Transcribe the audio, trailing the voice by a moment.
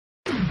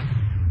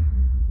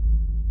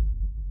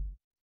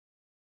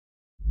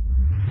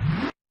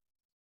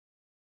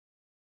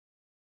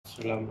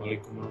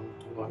Assalamualaikum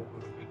warahmatullahi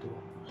wabarakatuh.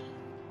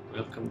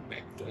 Welcome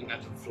back to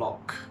another vlog.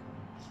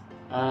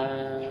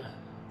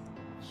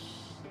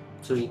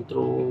 So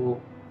intro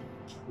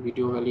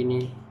video kali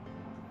ni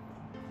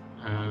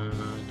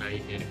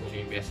lain daripada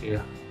yang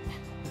biasa lah.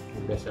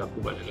 Yang biasa aku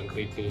buat dalam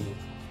kereta.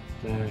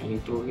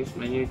 Intro ni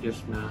sebenarnya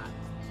just nak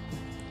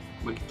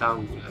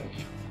beritahu lah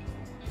ya.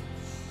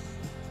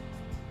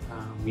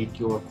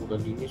 Video aku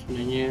kali ni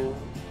sebenarnya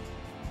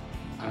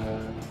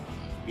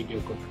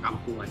video aku ke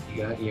kampung lah,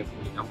 3 hari aku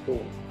balik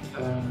kampung.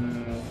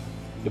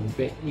 The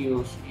bad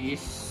news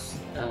is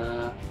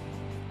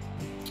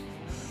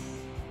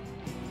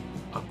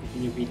aku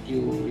punya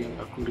video yang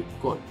aku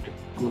record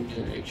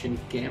guna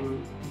action cam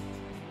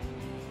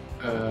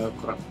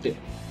corrupted.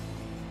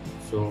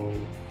 So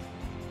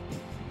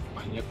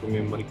banyak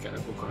memory card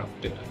aku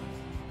corrupted lah.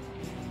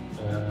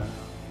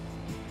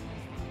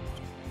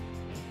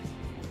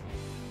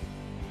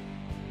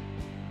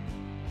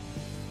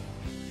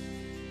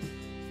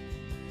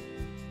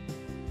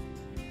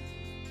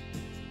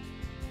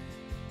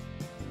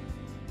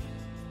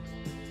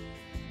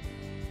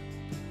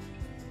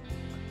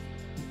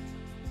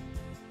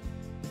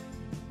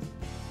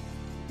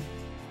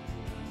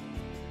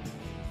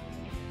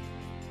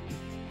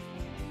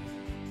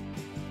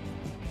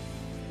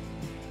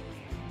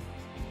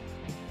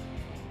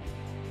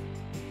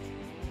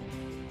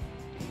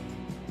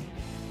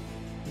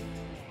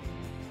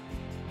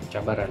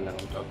 Cabaran lah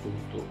untuk aku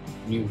untuk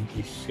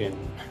newbies kan,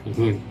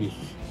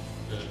 newbies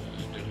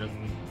dalam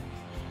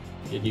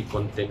jadi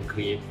content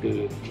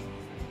creator.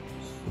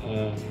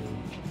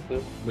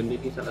 Benda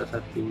ni salah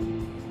satu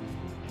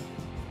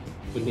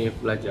benda yang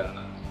aku belajar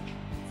lah.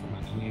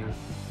 Maknanya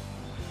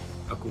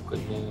aku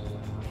kena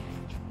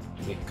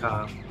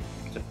makeup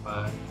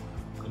cepat,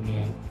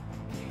 kena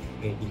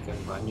readykan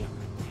banyak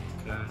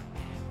kan.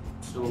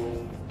 So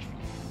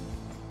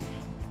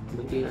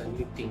benda lah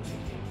new things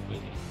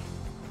sebenarnya.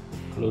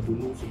 Kalau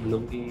dulu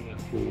sebelum ni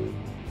aku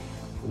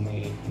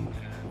main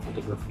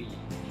fotografi,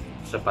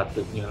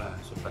 sepatutnya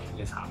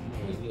sama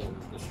je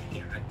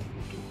kesediaan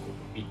untuk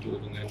video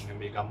dengan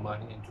ambil gambar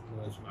ni.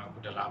 Cuma sebab aku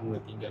dah lama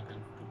tinggalkan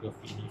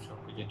fotografi ni, so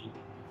aku jadi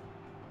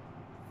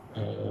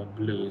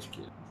blur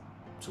sikit.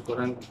 So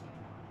korang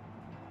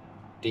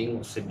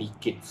tengok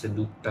sedikit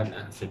sedutan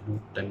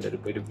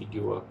daripada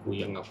video aku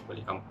yang aku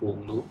balik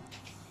kampung tu.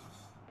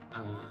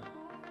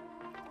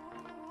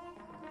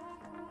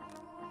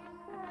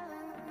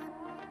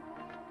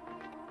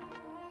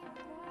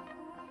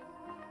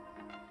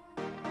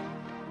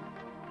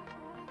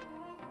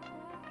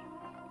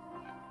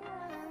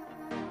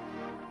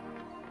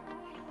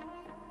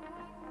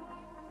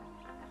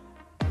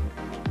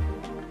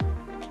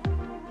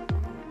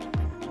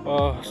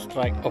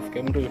 Strike off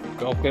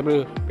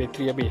camera,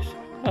 bateri habis.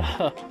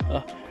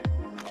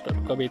 Tak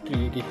tukar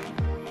bateri lagi.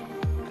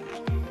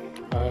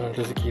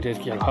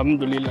 Rezeki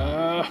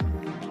alhamdulillah.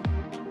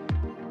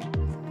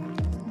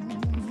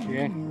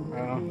 Okay.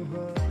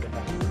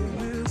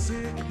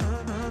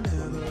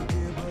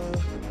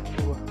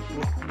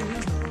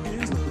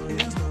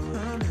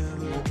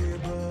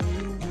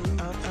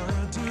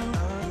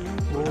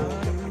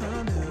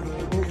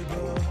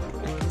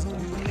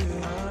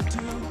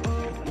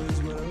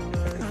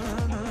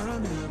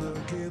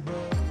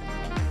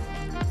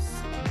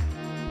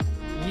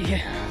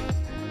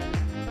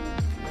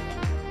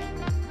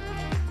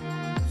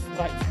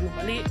 Strike sebelum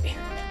balik.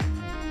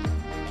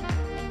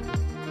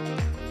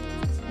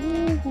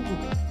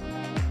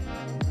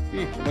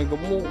 Main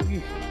gemuk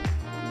lagi.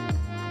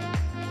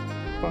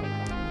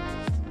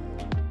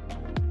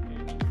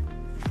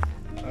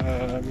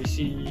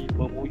 Misi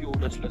Puyu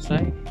dah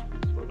selesai.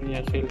 So ni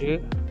hasil dia.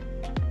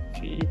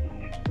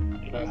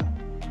 Dah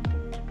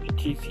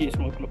PC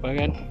semua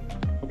keleparan.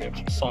 Okey,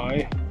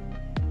 besar.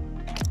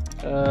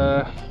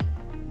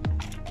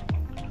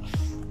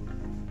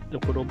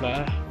 12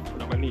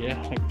 nak balik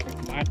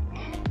Mat.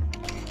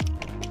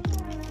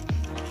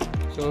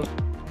 So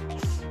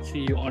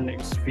see you on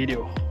next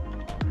video.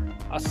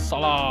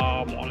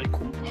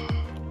 Assalamualaikum.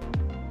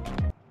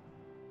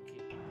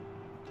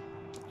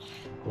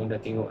 Korang dah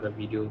tengok dah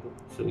video tu.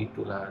 So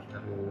itulah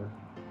antara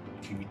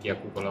aktiviti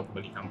aku kalau aku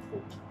balik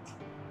kampung.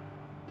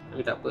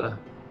 Tapi tak apalah.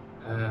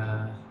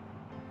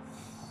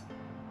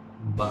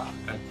 Mbak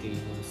kata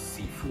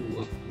sifu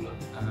aku lah.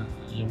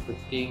 Yang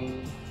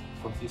penting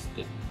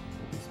konsisten.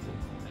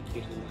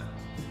 Akhirnya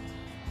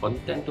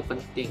konten tu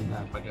penting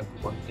lah. Pada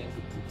aku konten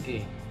tu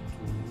penting.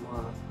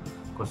 Cuma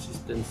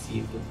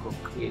konsistensi untuk kau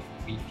create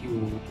video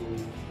tu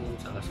pun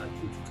salah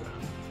satu juga.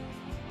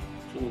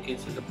 So mungkin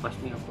selepas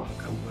ni aku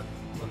akan buat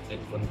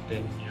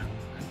konten-konten yang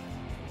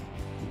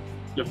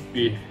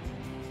lebih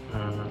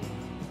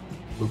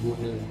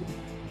berguna,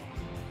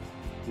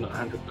 not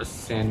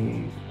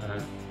 100%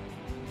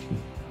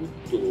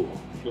 untuk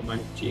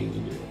memancing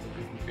je.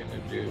 Mungkin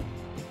ada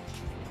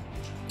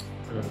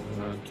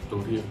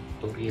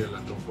tutorial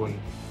ataupun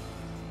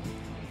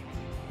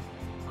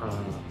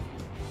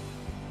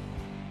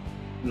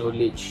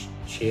knowledge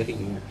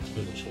sharing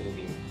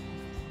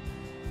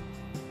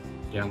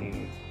yang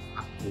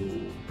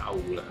aku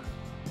tahu lah.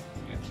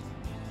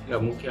 Ya,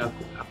 mungkin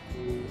aku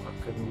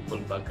akan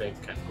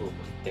mempelbagaikan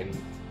konten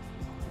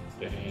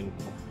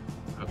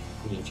aku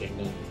punya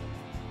channel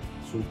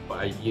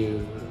supaya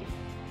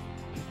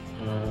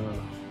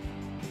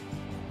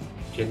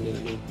channel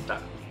ni tak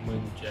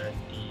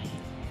menjadi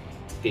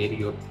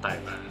stereotip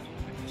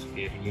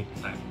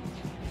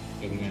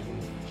dengan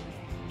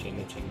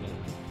channel-channel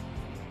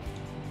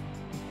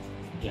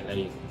yang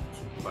lain.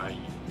 Supaya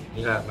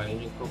inilah,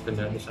 maknanya kau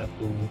kena ada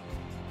satu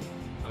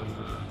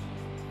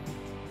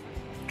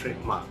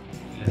trademark,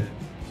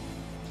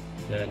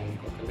 dan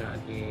kau kena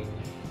ada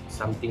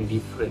something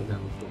different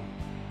lah untuk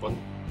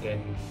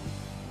konten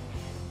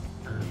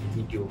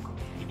video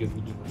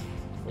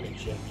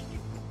collection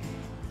video.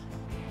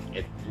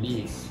 At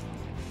least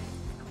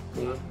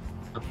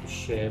aku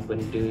share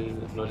benda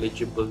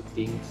knowledgeable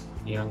things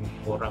yang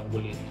orang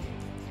boleh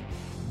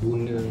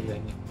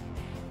gunakan.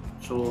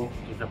 So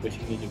kita sampai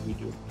sini je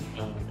video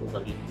untuk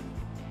kali ini.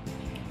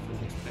 So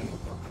next time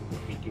aku akan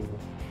buat video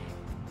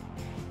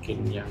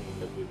mungkin yang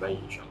lebih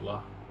baik, insyaAllah.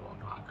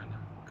 Doakan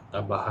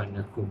ketabahan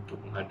aku untuk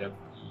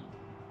menghadapi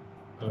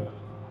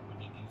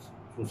benda ni.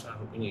 Susah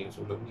rupanya.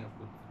 Sebelum ni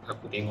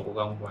aku tengok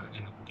orang buat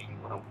kan, aku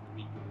tengok orang buat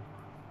video,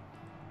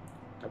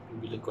 tapi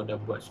bila kau dah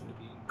buat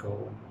sendiri,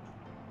 kau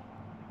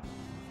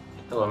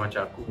tahu lah,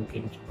 macam aku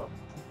mungkin sebab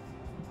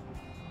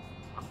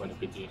aku ada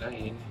kerja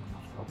lain,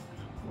 sebab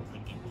aku buat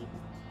benda ni.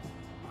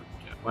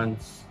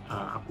 Once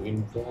aku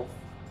involve,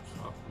 so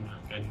aku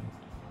nakkan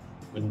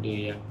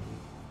benda yang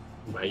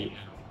baik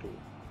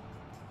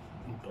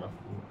untuk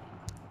aku.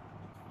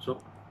 So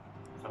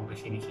sampai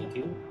sini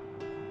saja.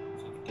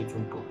 So, kita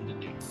jumpa di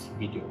next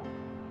video.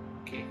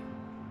 Okay.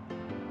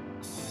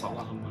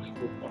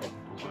 Assalamualaikum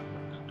warahmatullahi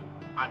wabarakatuh.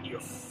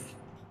 Adios.